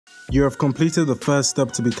You have completed the first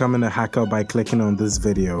step to becoming a hacker by clicking on this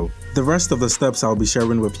video. The rest of the steps I'll be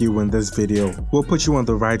sharing with you in this video will put you on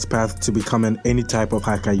the right path to becoming any type of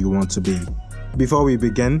hacker you want to be. Before we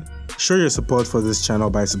begin, show your support for this channel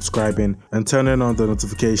by subscribing and turning on the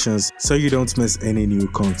notifications so you don't miss any new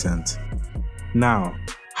content. Now,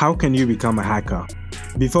 how can you become a hacker?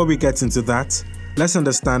 Before we get into that, let's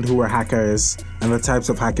understand who a hacker is and the types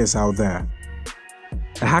of hackers out there.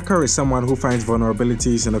 A hacker is someone who finds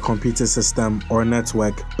vulnerabilities in a computer system or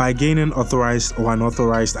network by gaining authorized or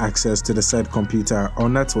unauthorized access to the said computer or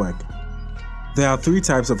network. There are three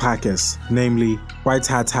types of hackers, namely white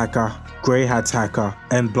hat hacker, grey hat hacker,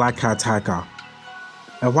 and black hat hacker.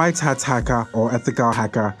 A white hat hacker or ethical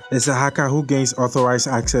hacker is a hacker who gains authorized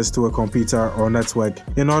access to a computer or network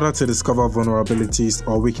in order to discover vulnerabilities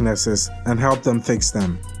or weaknesses and help them fix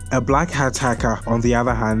them. A black hat hacker, on the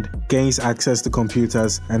other hand, gains access to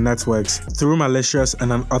computers and networks through malicious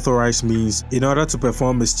and unauthorized means in order to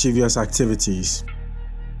perform mischievous activities.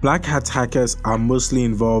 Black hat hackers are mostly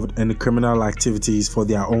involved in criminal activities for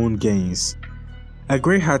their own gains. A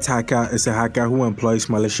grey hat hacker is a hacker who employs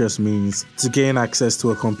malicious means to gain access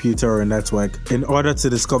to a computer or a network in order to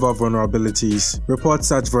discover vulnerabilities, report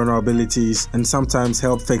such vulnerabilities, and sometimes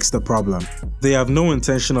help fix the problem. They have no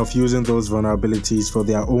intention of using those vulnerabilities for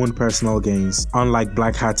their own personal gains, unlike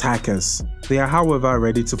black hat hackers. They are, however,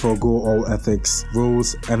 ready to forego all ethics,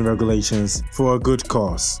 rules, and regulations for a good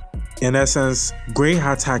cause. In essence, grey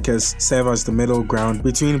hat hackers serve as the middle ground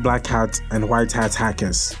between black hat and white hat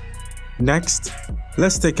hackers. Next,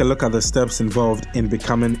 let's take a look at the steps involved in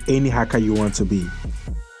becoming any hacker you want to be.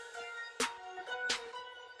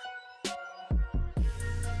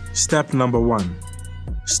 Step number 1.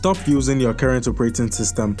 Stop using your current operating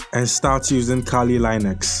system and start using Kali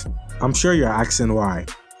Linux. I'm sure you're asking why.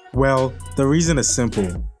 Well, the reason is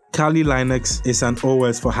simple. Kali Linux is an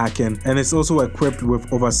OS for hacking and is also equipped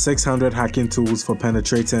with over 600 hacking tools for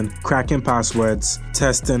penetrating, cracking passwords,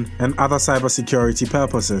 testing, and other cybersecurity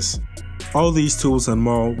purposes. All these tools and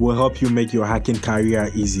more will help you make your hacking career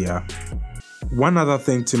easier. One other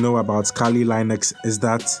thing to know about Kali Linux is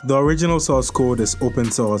that the original source code is open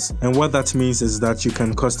source, and what that means is that you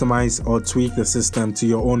can customize or tweak the system to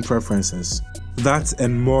your own preferences. That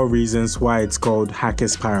and more reasons why it's called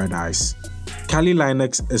Hacker's Paradise. Kali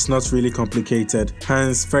Linux is not really complicated,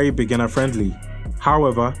 hence very beginner friendly.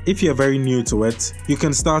 However, if you're very new to it, you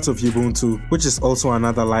can start with Ubuntu, which is also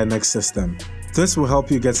another Linux system. This will help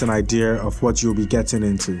you get an idea of what you'll be getting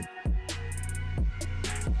into.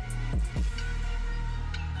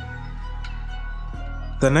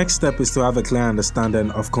 The next step is to have a clear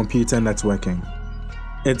understanding of computer networking.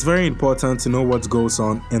 It's very important to know what goes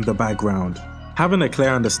on in the background. Having a clear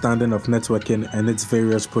understanding of networking and its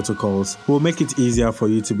various protocols will make it easier for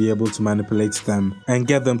you to be able to manipulate them and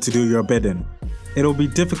get them to do your bidding. It will be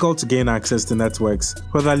difficult to gain access to networks,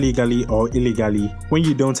 whether legally or illegally, when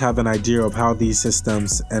you don't have an idea of how these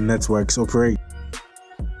systems and networks operate.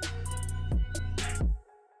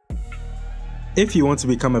 If you want to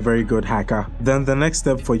become a very good hacker, then the next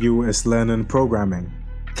step for you is learning programming.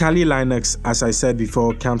 Kali Linux, as I said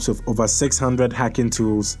before, comes with over 600 hacking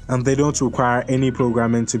tools and they don't require any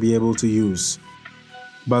programming to be able to use.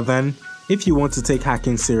 But then, if you want to take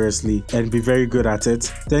hacking seriously and be very good at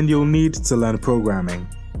it, then you'll need to learn programming.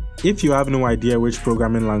 If you have no idea which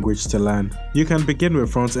programming language to learn, you can begin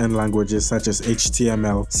with front-end languages such as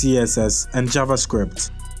HTML, CSS, and JavaScript.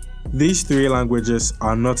 These three languages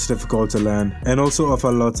are not difficult to learn and also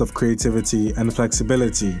offer lots of creativity and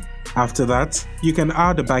flexibility. After that, you can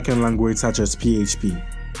add a backend language such as PHP.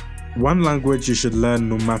 One language you should learn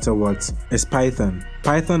no matter what is Python.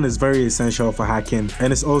 Python is very essential for hacking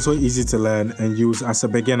and is also easy to learn and use as a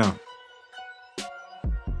beginner.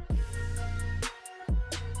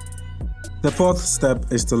 The fourth step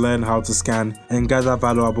is to learn how to scan and gather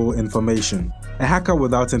valuable information. A hacker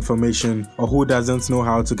without information or who doesn't know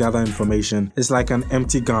how to gather information is like an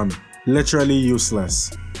empty gun, literally useless.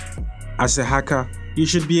 As a hacker, you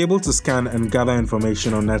should be able to scan and gather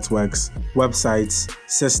information on networks, websites,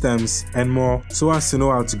 systems, and more so as to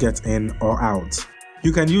know how to get in or out.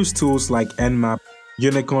 You can use tools like Nmap,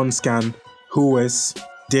 Unicorn Scan, Whois,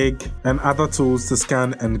 Dig, and other tools to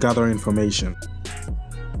scan and gather information.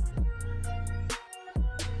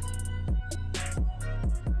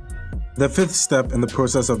 The fifth step in the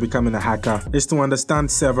process of becoming a hacker is to understand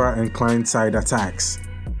server and client-side attacks.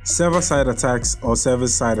 Server-side attacks or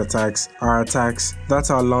service-side attacks are attacks that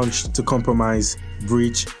are launched to compromise,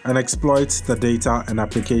 breach, and exploit the data and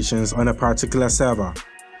applications on a particular server.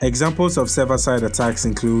 Examples of server-side attacks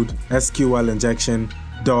include SQL injection,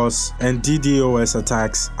 DOS, and DDoS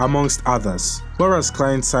attacks, amongst others, whereas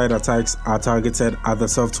client-side attacks are targeted at the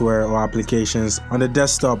software or applications on the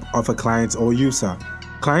desktop of a client or user.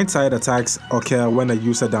 Client-side attacks occur when a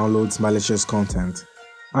user downloads malicious content.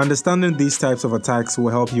 Understanding these types of attacks will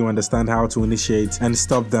help you understand how to initiate and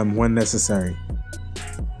stop them when necessary.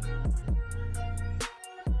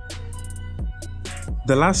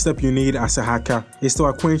 The last step you need as a hacker is to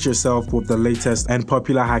acquaint yourself with the latest and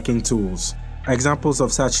popular hacking tools. Examples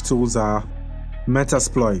of such tools are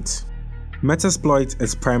Metasploit. Metasploit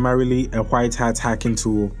is primarily a white hat hacking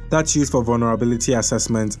tool that's used for vulnerability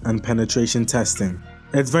assessment and penetration testing.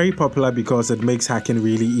 It's very popular because it makes hacking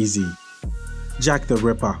really easy. Jack the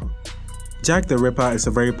Ripper. Jack the Ripper is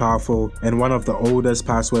a very powerful and one of the oldest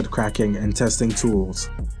password cracking and testing tools.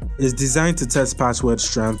 It's designed to test password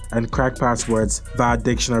strength and crack passwords via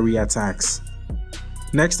dictionary attacks.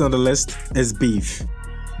 Next on the list is Beef.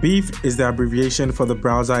 Beef is the abbreviation for the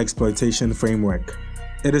Browser Exploitation Framework.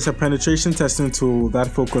 It is a penetration testing tool that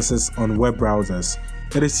focuses on web browsers.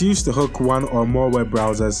 It is used to hook one or more web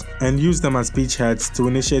browsers and use them as beachheads to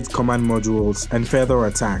initiate command modules and further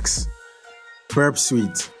attacks. Burp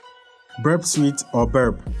Suite. Burp Suite, or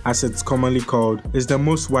Burp as it's commonly called, is the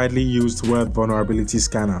most widely used web vulnerability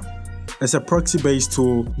scanner. It's a proxy-based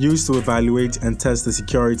tool used to evaluate and test the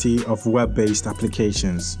security of web-based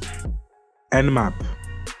applications. Nmap.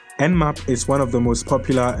 Nmap is one of the most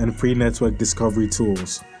popular and free network discovery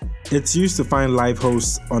tools. It's used to find live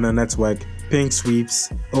hosts on a network, ping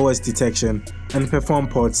sweeps, OS detection, and perform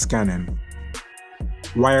port scanning.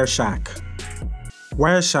 Wireshark.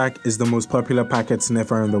 Wireshark is the most popular packet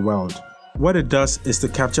sniffer in the world. What it does is to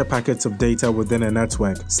capture packets of data within a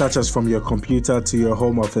network, such as from your computer to your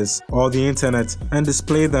home office or the internet, and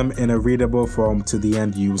display them in a readable form to the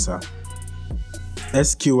end user.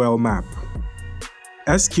 SQL Map.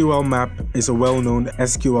 SQL Map is a well-known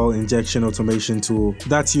SQL injection automation tool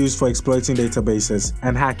that's used for exploiting databases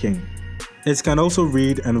and hacking. It can also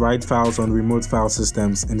read and write files on remote file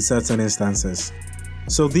systems in certain instances.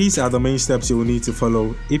 So these are the main steps you will need to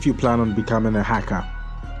follow if you plan on becoming a hacker.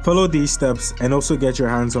 Follow these steps and also get your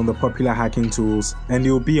hands on the popular hacking tools, and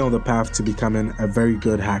you'll be on the path to becoming a very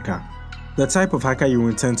good hacker. The type of hacker you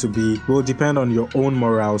intend to be will depend on your own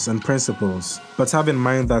morals and principles, but have in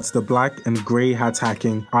mind that the black and grey hat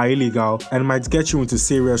hacking are illegal and might get you into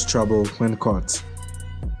serious trouble when caught.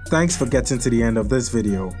 Thanks for getting to the end of this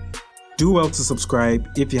video. Do well to subscribe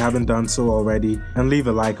if you haven't done so already, and leave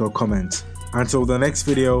a like or comment. Until the next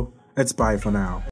video, it's bye for now.